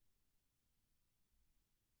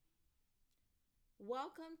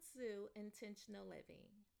Welcome to Intentional Living.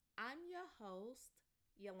 I'm your host,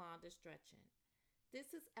 Yolanda Stretchin.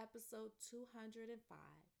 This is episode 205.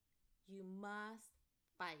 You must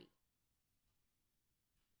fight.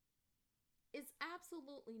 It's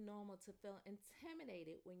absolutely normal to feel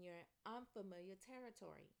intimidated when you're in unfamiliar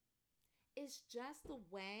territory. It's just the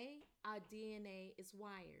way our DNA is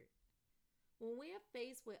wired. When we are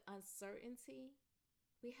faced with uncertainty,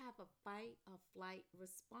 we have a fight or flight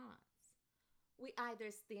response. We either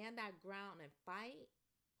stand our ground and fight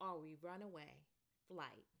or we run away,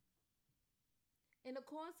 flight. In the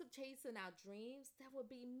course of chasing our dreams, there will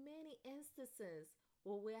be many instances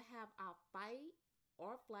where we'll have our fight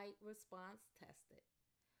or flight response tested.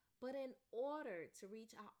 But in order to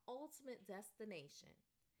reach our ultimate destination,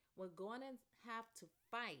 we're going to have to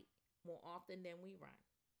fight more often than we run.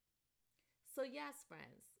 So, yes,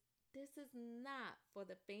 friends, this is not for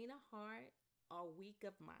the faint of heart or weak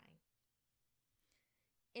of mind.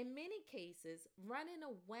 In many cases, running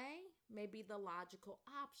away may be the logical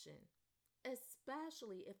option,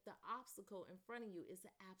 especially if the obstacle in front of you is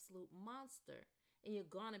an absolute monster and you're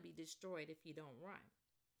going to be destroyed if you don't run.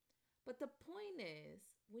 But the point is,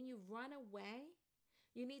 when you run away,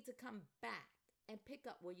 you need to come back and pick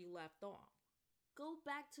up where you left off. Go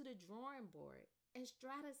back to the drawing board and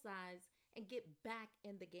strategize and get back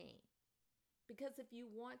in the game. Because if you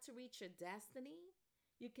want to reach your destiny,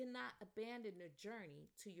 you cannot abandon the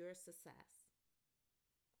journey to your success.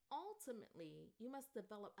 Ultimately, you must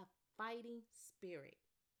develop a fighting spirit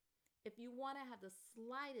if you want to have the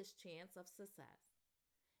slightest chance of success.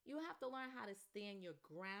 You have to learn how to stand your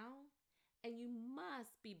ground, and you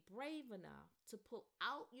must be brave enough to pull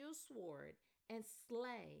out your sword and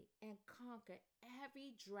slay and conquer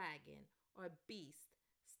every dragon or beast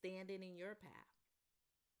standing in your path.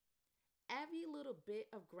 Every little bit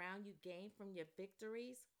of ground you gain from your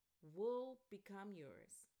victories will become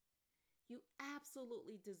yours. You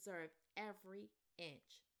absolutely deserve every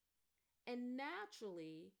inch. And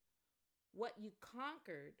naturally, what you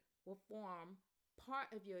conquered will form part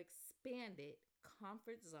of your expanded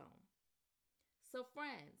comfort zone. So,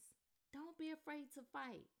 friends, don't be afraid to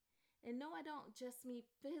fight. And no, I don't just mean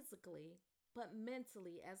physically, but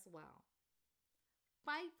mentally as well.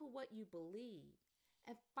 Fight for what you believe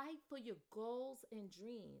and fight for your goals and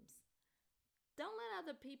dreams. Don't let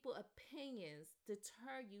other people's opinions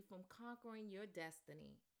deter you from conquering your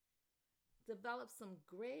destiny. Develop some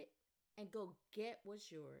grit and go get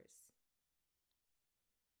what's yours.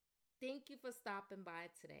 Thank you for stopping by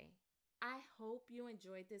today. I hope you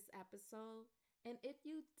enjoyed this episode. And if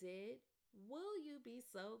you did, will you be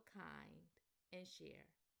so kind and share?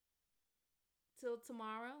 Till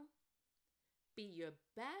tomorrow, be your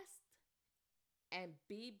best and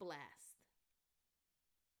be blessed.